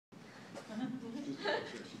sure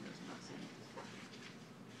she doesn't have seen this.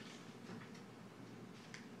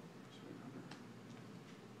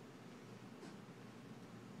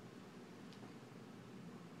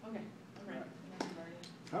 Okay, all right.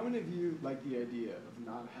 How many of you like the idea of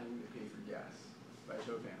not having to pay for gas? By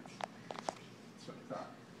show of hands. That's what I thought.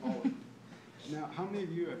 All of you. Now, how many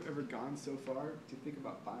of you have ever gone so far to think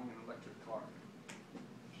about buying an electric car?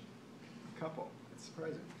 A couple. It's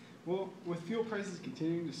surprising. Well, with fuel prices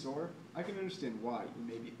continuing to soar, I can understand why you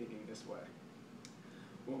may be thinking this way.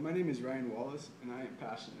 Well, my name is Ryan Wallace, and I am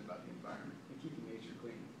passionate about the environment and keeping nature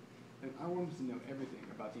clean. And I wanted to know everything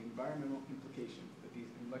about the environmental implications that these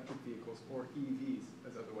electric vehicles, or EVs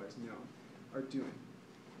as otherwise known, are doing.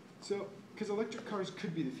 So, because electric cars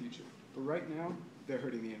could be the future, but right now, they're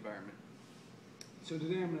hurting the environment. So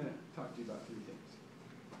today I'm going to talk to you about three things.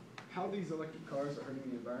 How these electric cars are hurting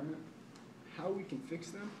the environment, how we can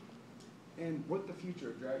fix them, and what the future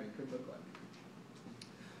of driving could look like.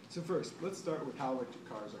 So first, let's start with how electric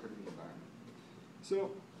cars are hurting the environment.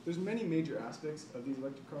 So there's many major aspects of these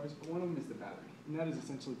electric cars, but one of them is the battery, and that is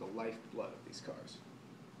essentially the lifeblood of these cars.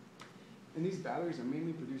 And these batteries are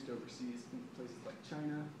mainly produced overseas in places like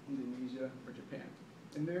China, Indonesia, or Japan.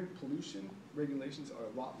 And their pollution regulations are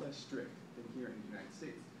a lot less strict than here in the United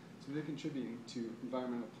States. So they're contributing to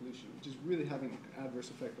environmental pollution, which is really having an adverse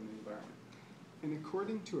effect on the environment. And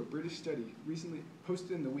according to a British study recently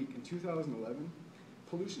posted in The Week in 2011,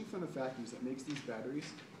 pollution from the factories that makes these batteries,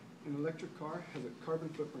 an electric car has a carbon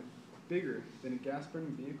footprint bigger than a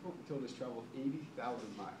gas-burning vehicle until it has traveled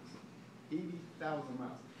 80,000 miles. 80,000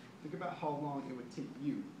 miles. Think about how long it would take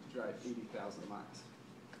you to drive 80,000 miles.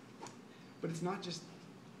 But it's not just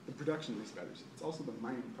the production of these batteries, it's also the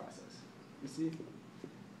mining process. You see,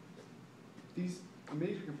 a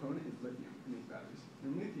major component is lithium in these batteries.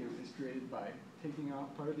 And lithium is created by taking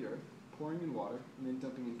out part of the earth, pouring in water, and then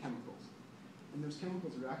dumping in chemicals. And those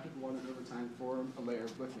chemicals react with water and over time form a layer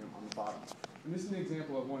of lithium on the bottom. And this is an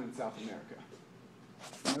example of one in South America.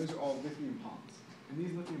 And those are all lithium ponds. And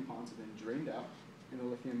these lithium ponds have been drained out, and the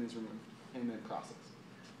lithium is removed and then processed.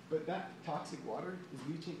 But that toxic water is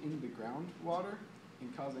leaching into the groundwater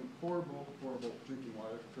and causing horrible, horrible drinking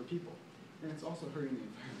water for people. And it's also hurting the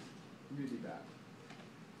environment really bad.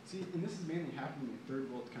 See, and this is mainly happening in third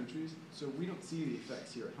world countries, so we don't see the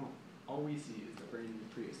effects here at home. All we see is the brand new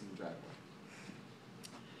Prius in the driveway.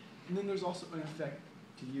 And then there's also an effect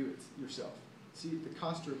to you yourself. See, the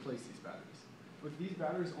cost to replace these batteries. With these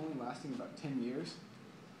batteries only lasting about 10 years,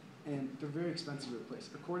 and they're very expensive to replace.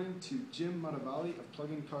 According to Jim Matavalli of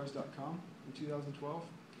plugincars.com in 2012,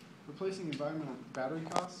 replacing environmental battery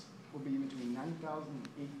costs will be between $9,000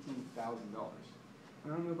 and $18,000. I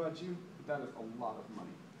don't know about you, but that is a lot of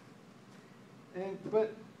money.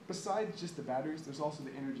 But besides just the batteries, there's also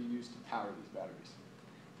the energy used to power these batteries.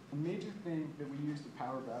 A major thing that we use to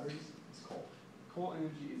power batteries is coal. Coal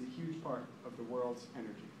energy is a huge part of the world's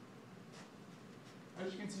energy.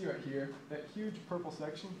 As you can see right here, that huge purple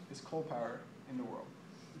section is coal power in the world.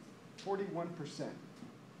 41%.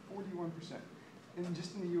 41%. And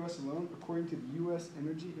just in the US alone, according to the US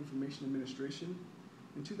Energy Information Administration,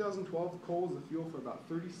 in 2012, coal was the fuel for about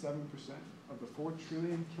 37% of the 4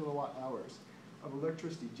 trillion kilowatt hours of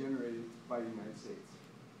electricity generated by the United States.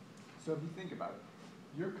 So if you think about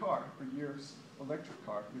it, your car, or your electric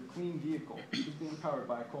car, your clean vehicle, is being powered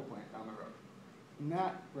by a coal plant down the road. And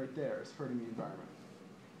that right there is hurting the environment.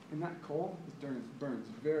 And that coal burns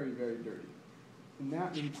very, very dirty. And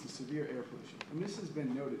that leads to severe air pollution. And this has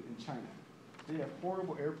been noted in China. They have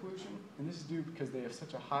horrible air pollution, and this is due because they have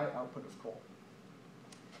such a high output of coal.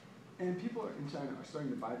 And people in China are starting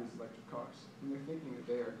to buy these electric cars, and they're thinking that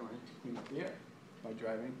they are going to clean up the air by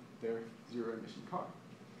driving their zero-emission car.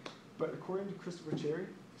 But according to Christopher Cherry,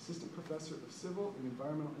 assistant professor of civil and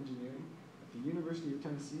environmental engineering at the University of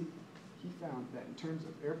Tennessee, he found that in terms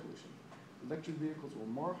of air pollution, electric vehicles were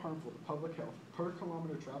more harmful to public health per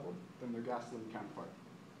kilometer traveled than their gasoline counterpart.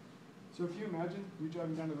 So if you imagine you're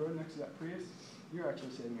driving down the road next to that Prius, you're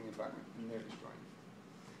actually saving the environment, and they're destroying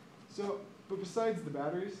it. So, but besides the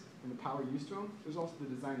batteries and the power used to them, there's also the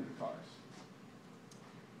design of the cars.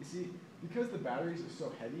 You see, because the batteries are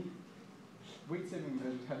so heavy, weight-saving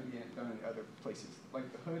measures had to be done in other places,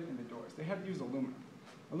 like the hood and the doors. They had to use aluminum.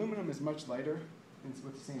 Aluminum is much lighter and it's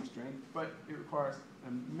with the same strength, but it requires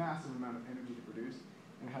a massive amount of energy to produce,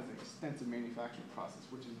 and it has an extensive manufacturing process,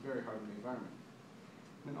 which is very hard on the environment.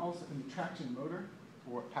 And also, in the traction motor,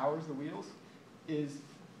 or what powers the wheels, is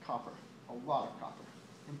copper, a lot of copper.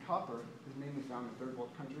 And copper is mainly found in third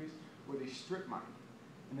world countries where they strip mine,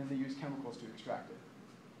 and then they use chemicals to extract it.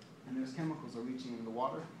 And those chemicals are leaching into the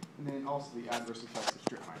water, and then also the adverse effects of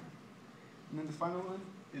strip mining. And then the final one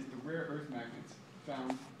is the rare earth magnets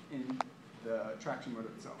found in the traction motor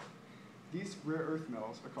itself. These rare earth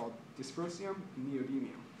metals are called dysprosium and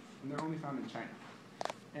neodymium, and they're only found in China.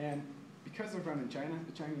 And because they're found in China,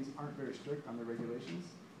 the Chinese aren't very strict on their regulations,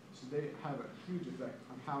 so they have a huge effect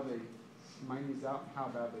on how they mine these out and how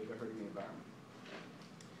badly they're hurting the environment.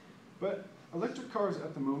 But electric cars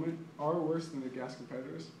at the moment are worse than their gas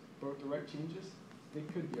competitors, but with the right changes, they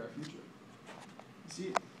could be our future. You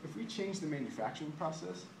see, if we change the manufacturing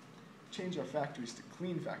process, change our factories to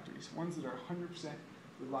clean factories, ones that are 100%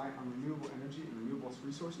 reliant on renewable energy and renewable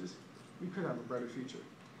resources, we could have a brighter future.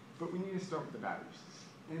 But we need to start with the batteries.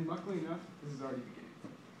 And luckily enough, this is already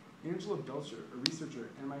beginning. Angela Belcher, a researcher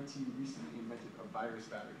at MIT, recently invented a virus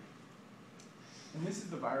battery. And this is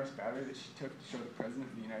the virus battery that she took to show the President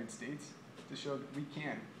of the United States to show that we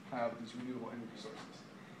can have these renewable energy sources.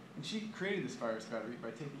 And she created this virus battery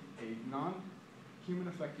by taking a non-human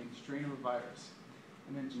affecting strain of a virus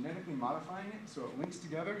and then genetically modifying it so it links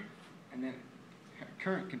together and then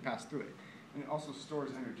current can pass through it. And it also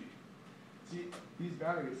stores energy. See, these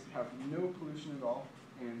batteries have no pollution at all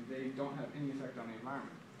and they don't have any effect on the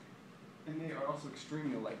environment. And they are also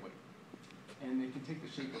extremely lightweight. And they can take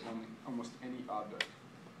the shape of almost any object.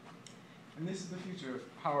 And this is the future of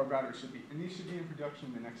how our batteries should be. And these should be in production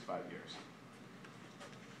in the next 5 years.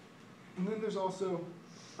 And then there's also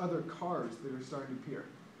other cars that are starting to appear.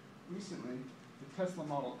 Recently, the Tesla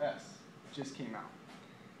Model S just came out.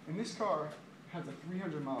 And this car has a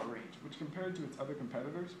 300-mile range, which compared to its other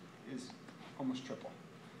competitors is almost triple.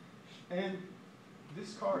 And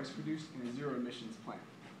this car is produced in a zero emissions plant,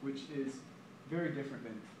 which is very different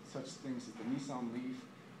than such things as the Nissan Leaf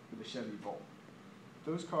or the Chevy Volt.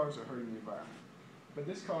 Those cars are hurting the environment. But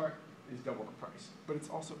this car is double the price. But it's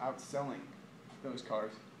also outselling those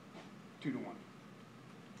cars 2 to 1.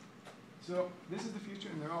 So this is the future,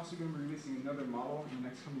 and they're also going to be releasing another model in the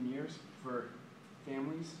next coming years for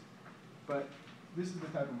families. But this is the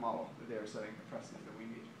type of model that they are setting the precedent that we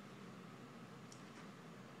need.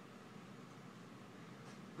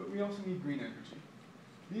 But we also need green energy.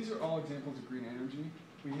 These are all examples of green energy.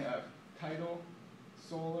 We have tidal,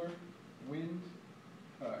 solar, wind,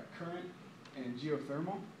 current, and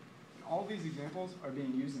geothermal. And all these examples are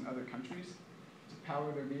being used in other countries to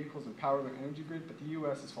power their vehicles and power their energy grid, but the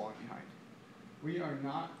US is falling behind. We are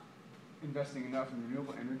not investing enough in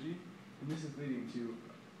renewable energy, and this is leading to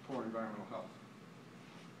poor environmental health.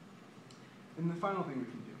 And the final thing we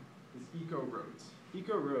can do is eco-roads.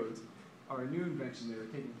 Eco-roads are a new invention that are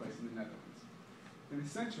taking place in the Netherlands. And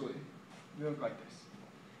essentially, they look like this.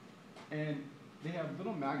 And they have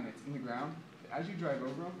little magnets in the ground that as you drive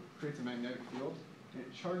over them, creates a magnetic field, and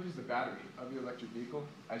it charges the battery of your electric vehicle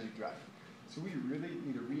as you drive. So we really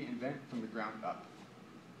need to reinvent from the ground up.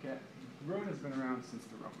 Okay? The road has been around since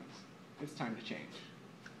the Romans. It's time to change.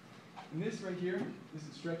 And this right here, this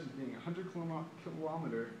stretch is being a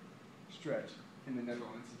 100-kilometer stretch in the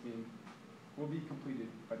Netherlands will be completed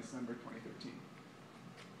by December 2013.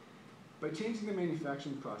 By changing the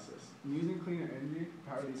manufacturing process and using cleaner energy to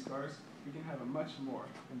power these cars, we can have a much more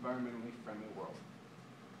environmentally friendly world.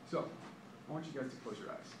 So, I want you guys to close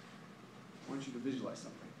your eyes. I want you to visualize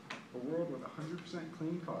something. A world with 100%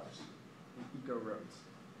 clean cars and eco-roads.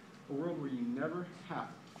 A world where you never have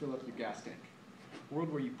to fill up your gas tank. A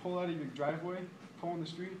world where you pull out of your driveway, pull in the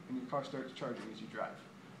street, and your car starts charging as you drive.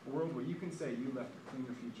 A world where you can say you left a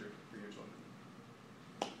cleaner future for your children.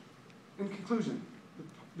 In conclusion,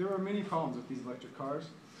 there are many problems with these electric cars,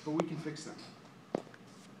 but we can fix them.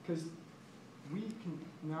 Because we can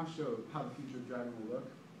now show how the future of driving will look.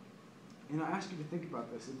 And I ask you to think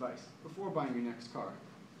about this advice before buying your next car.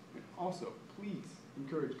 And also, please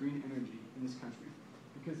encourage green energy in this country,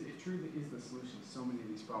 because it truly is the solution to so many of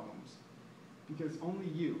these problems. Because only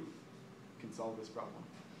you can solve this problem.